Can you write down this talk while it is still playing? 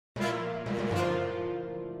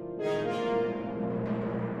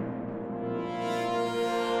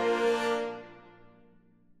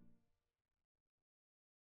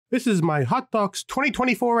This is my Hot Docs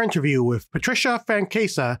 2024 interview with Patricia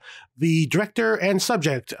Franquesa, the director and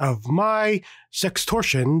subject of My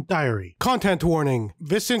Sextortion Diary. Content warning.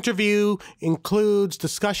 This interview includes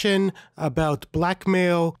discussion about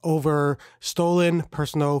blackmail over stolen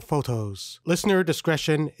personal photos. Listener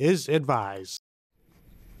discretion is advised.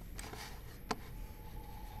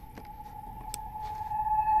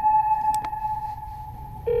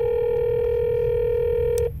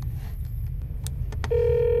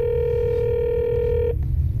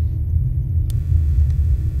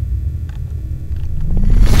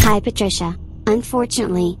 Hi Patricia.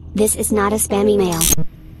 Unfortunately, this is not a spam email.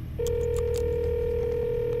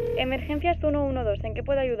 Emergencias 112, ¿en qué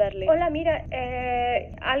puedo ayudarle? Hola, mira,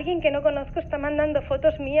 alguien que no conozco está mandando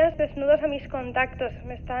fotos mías desnudos a mis contactos.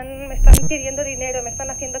 Me están pidiendo dinero, me están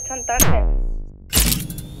haciendo chantaje.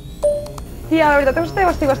 Tia, la veritat és que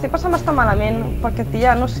estic passant bastant malament, perquè,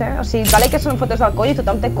 tia, no sé, o sigui, vale que són fotos del coll i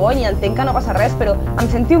tothom té cony i entenc que no passa res, però em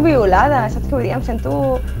sento violada, saps què vull dir? Em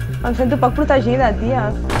sento poc protegida,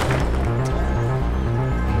 tia.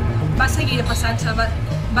 Va seguir passant-se,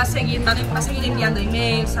 va seguir enviando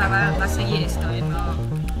emails, va seguir esto, no...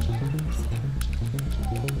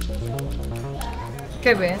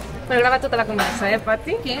 Que bé. M'he gravat tota la conversa,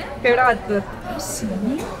 Pati? Què? Que he gravat tot. Sí?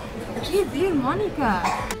 Què dir, Mònica?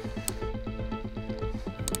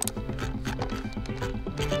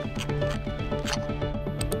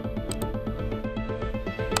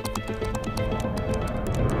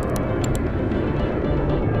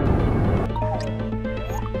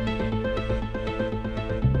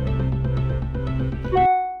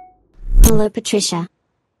 Hello Patricia.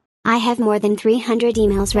 I have more than 300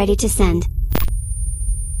 emails ready to send.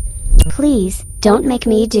 Please, don't make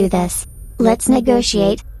me do this. Let's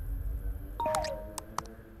negotiate.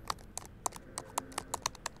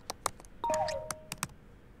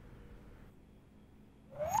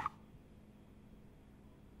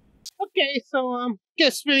 Okay, so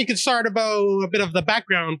guess maybe we could start about a bit of the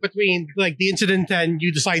background between like the incident and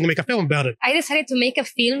you deciding to make a film about it. I decided to make a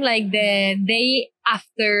film like the day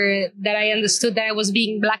after that I understood that I was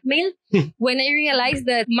being blackmailed. When I realized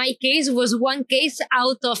that my case was one case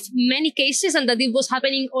out of many cases and that it was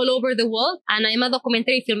happening all over the world. And I'm a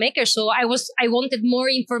documentary filmmaker, so I wanted more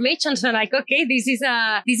information. So I'm like, okay, this is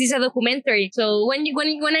a documentary. So when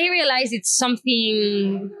I realized it's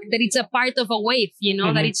something that it's a part of a wave, you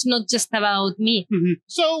know, that it's not just about me.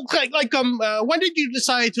 So when did you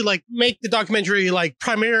decide to like make the documentary like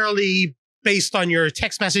primarily based on your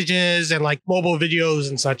text messages and like mobile videos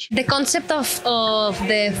and such? The concept of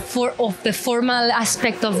the formal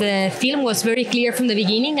aspect of the film was very clear from the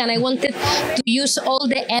beginning, and I wanted to use all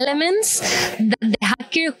the elements that the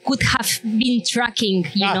hacker could have been tracking,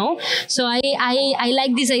 you know? So I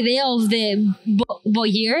like this idea of the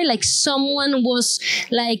voyeur, like someone was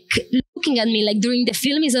like looking at me, like during the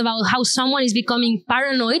film is about how someone is becoming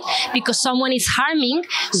paranoid because someone is harming.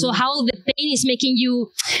 So how the pain is making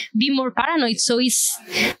you be more paranoid. So it's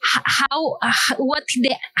what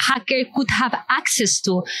the hacker could have access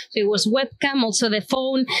to. So it was webcam, also the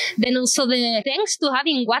phone, then also thanks to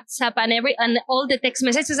having WhatsApp and all the text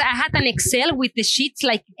messages, I had an Excel with the sheets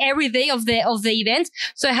like every day of the event.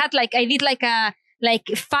 So I did like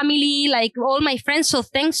family, like all my friends. So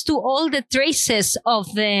thanks to all the traces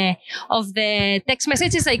of the text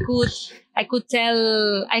messages, I could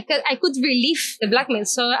relieve the blackmail.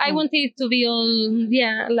 So I wanted it to be all,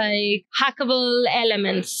 like hackable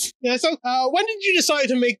elements. Yeah. So when did you decide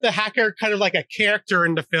to make the hacker kind of like a character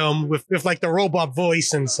in the film with like the robot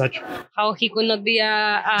voice and such? How he could not be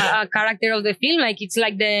a character of the film? Like it's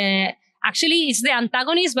like actually, it's the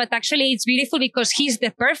antagonist, but actually it's beautiful because he's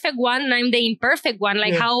the perfect one and I'm the imperfect one.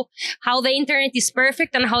 Like how the internet is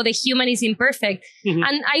perfect and how the human is imperfect.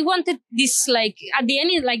 And I wanted this, like, at the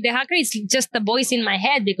end, like the hacker is just a voice in my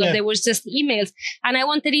head because there was just emails. And I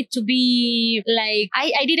wanted it to be like,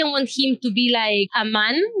 I didn't want him to be like a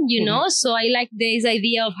man, you know? So I like this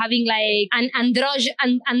idea of having like an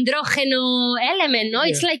androgeno element, no?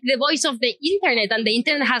 It's like the voice of the internet, and the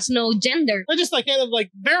internet has no gender. I just like kind of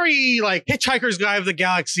like very like Hitchhiker's Guide of the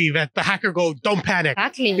Galaxy that the hacker go, don't panic.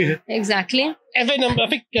 Exactly. And then I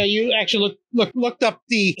think you actually looked up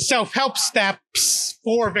the self-help steps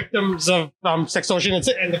for victims of sextortion,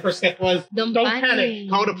 and the first step was don't panic,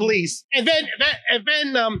 call the police. And then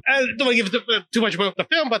I don't want to give too much about the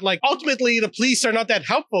film, but like ultimately the police are not that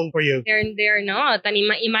helpful for you. They're not. And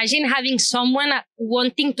imagine having someone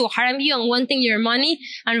wanting to harm you and wanting your money,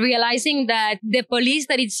 and realizing that the police,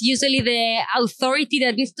 that it's usually the authority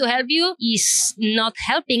that needs to help you, is not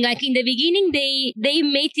helping. Like in the beginning, they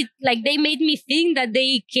made me think that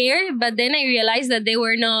they care, but then I realized that they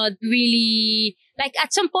were not really. Like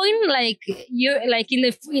at some point, like you're like in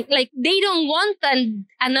the like they don't want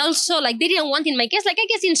and also like they didn't want in my case. Like I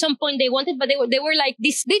guess in some point they wanted, but they were like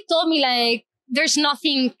this. They told me like there's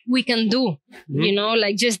nothing we can do, you know,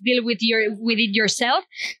 like just deal with it yourself.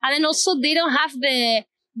 And then also they don't have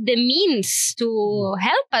the means to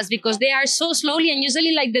help us because they are so slowly, and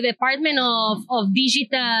usually like the department of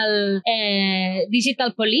digital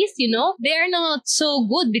police, you know, they are not so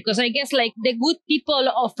good because I guess like the good people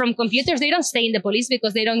from computers, they don't stay in the police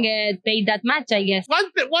because they don't get paid that much, I guess.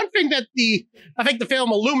 One thing that I think the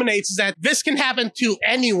film illuminates is that this can happen to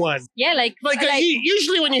anyone. Yeah, like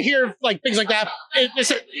usually when you hear like things like that,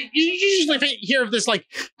 you usually hear of this like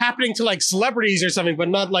happening to like celebrities or something, but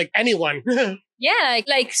not like anyone. Yeah,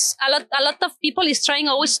 like a lot of people is trying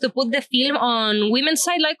always to put the film on women's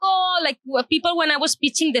side. Like, people when I was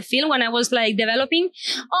pitching the film, when I was like developing,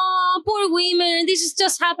 poor women, this is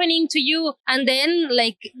just happening to you. And then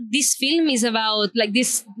like this film is about like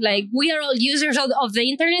this, like we are all users of the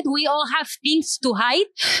internet. We all have things to hide.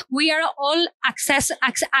 We are all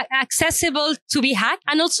accessible to be hacked.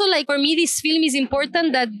 And also like for me, this film is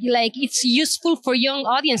important that like it's useful for young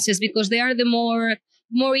audiences because they are the more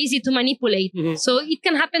easy to manipulate. Mm-hmm. So it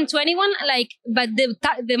can happen to anyone, like, but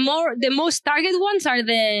the most target ones are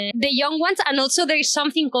the young ones. And also there is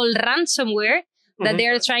something called ransomware that they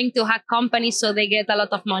are trying to hack companies so they get a lot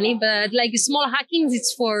of money. But like small hackings,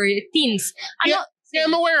 it's for teens. Yeah,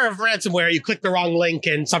 I'm aware of ransomware. You click the wrong link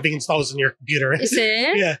and something installs in your computer. Is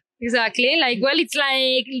it? Yeah. Exactly. Like, well, it's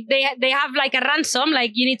like they have like a ransom,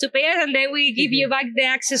 like you need to pay us and then we give you back the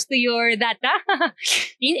access to your data.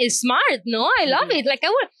 It's smart, no? I love it. Like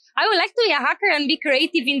I would like to be a hacker and be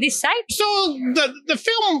creative in this side. So the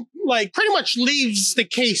film like pretty much leaves the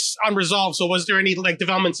case unresolved. So was there any like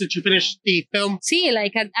development since you finished the film? See,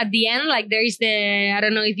 like at the end, like there is I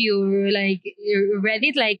don't know if you like read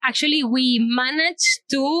it. Like actually we managed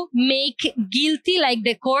to make guilty, like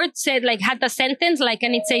the court said, like had a sentence, like,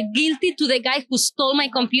 and it said guilty to the guy who stole my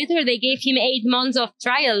computer. They gave him 8 months of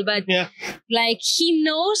trial, but like he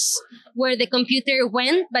knows where the computer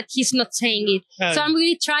went, but he's not saying it. So I'm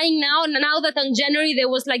really trying now that on January there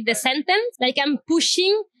was like the sentence, like I'm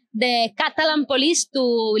pushing the Catalan police to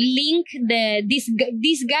link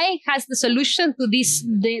this guy has the solution to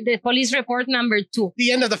the police report number 2.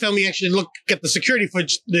 The end of the film, you actually look at the security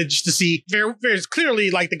footage to see there's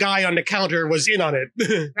clearly like the guy on the counter was in on it.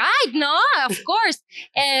 Right? No, of course.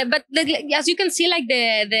 But as you can see, like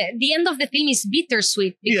the end of the film is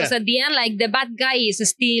bittersweet because at the end, like the bad guy is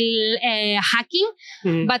still hacking,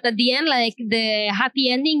 but at the end, like the happy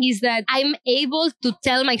ending is that I'm able to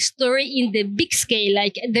tell my story in the big scale,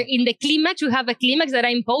 like in the climax. We have a climax that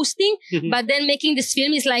I'm posting, but then making this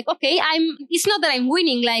film is like, okay, it's not that I'm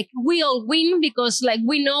winning, like we all win because like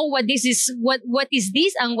we know what this is, what is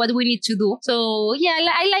this and what we need to do. So yeah,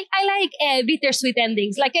 I like bittersweet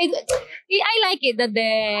endings. Like I like it that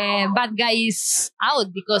the bad guy is out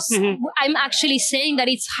because I'm actually saying that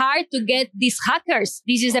it's hard to get these hackers.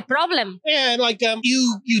 This is a problem. And like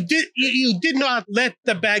you did not let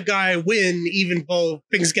the bad guy win, even though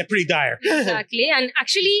things get pretty dire. Exactly. And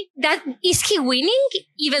actually, that is he winning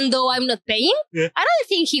even though I'm not paying? Yeah. I don't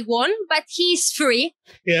think he won, but he's free.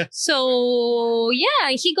 Yeah. So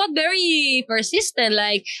yeah, he got very persistent.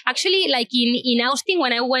 Like actually, like in Austin,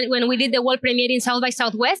 when we did the world premiere in South by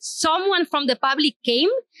Southwest, someone from the public came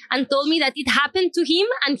and told me that it happened to him,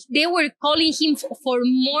 and they were calling him for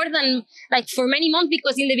more than like for many months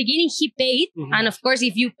because in the beginning he paid, and of course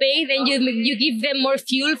if you pay, then you give them more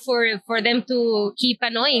fuel for them to keep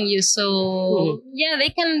annoying you. So yeah, they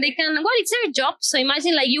can. Well, it's their job. So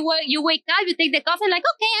imagine like you wake up, you take the coffee, and like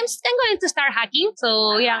okay, I'm going to start hacking.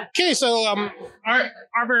 So yeah. Okay, so are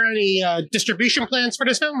there any distribution plans for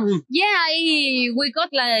this film? Yeah, we got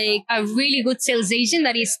like a really good sales agent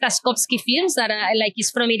that is Taskowski Films that like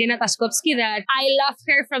is from Irina Taskowski, that I love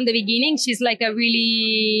her from the beginning. She's like a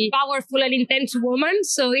really powerful and intense woman.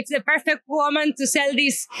 So it's the perfect woman to sell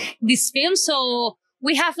this film. So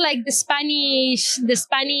we have like the Spanish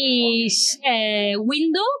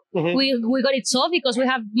window. We got it solved because we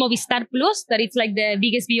have Movistar Plus, that is like the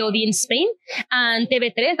biggest VOD in Spain, and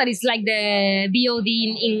TV3, that is like the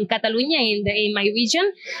VOD in Catalonia in my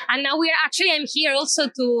region. And now I'm here also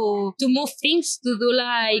to move things, to do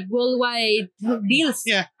like worldwide deals.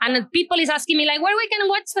 Yeah. And people is asking me like where we can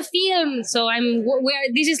watch the film. So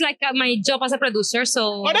this is like my job as a producer.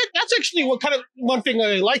 So that's actually one thing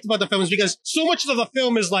I liked about the film is because so much of the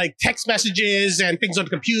film is like text messages and things on the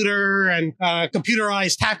computer and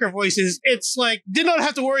computerized hacker voices. It's like did not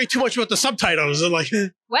have to worry too much about the subtitles. Like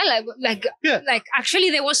Well, like actually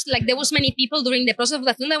there was many people during the process of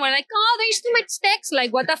the film that were like, oh, there's too much text.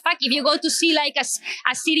 Like, what the fuck? If you go to see like a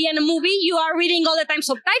Syrian movie, you are reading all the time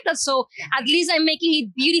subtitles. So at least I'm making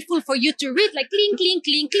it beautiful for you to read. Like, clink, clink,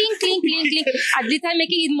 clink, clink, clink, clink, clink. At least I'm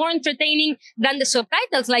making it more entertaining than the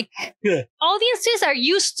subtitles. Like, audiences are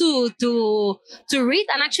used to read,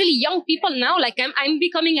 and actually young people now, like I'm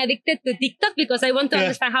becoming addicted to TikTok because I want to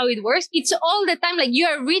understand how it works. It's all the time like you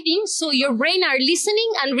are reading, so your brain are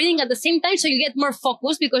listening and reading at the same time, so you get more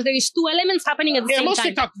focused because there is two elements happening at the same time. Yeah, most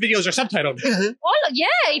TikTok videos are subtitled.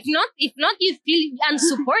 If not, you feel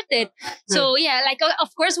unsupported. So yeah, like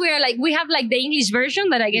of course we have like the English version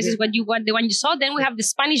that I guess is the one you saw. Then we have the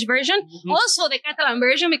Spanish version, also the Catalan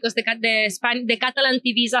version because the Catalan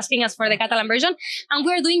TV is asking us for the Catalan version, and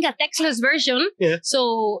we are doing a textless version. Yeah.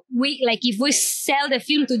 So we like if we sell the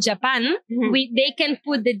film to Japan, they can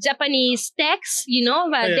put the Japanese text,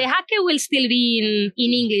 but the hacker will still be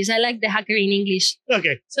in English. I like the hacker in English.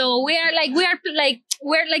 Okay. So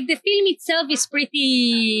the film itself is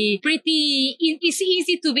pretty. It's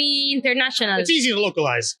easy to be international. It's easy to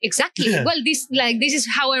localize. Exactly. Well, this is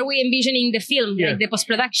how are we envisioning the film, like the post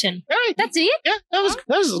production. All right. That's it. Yeah, that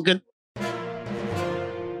was good.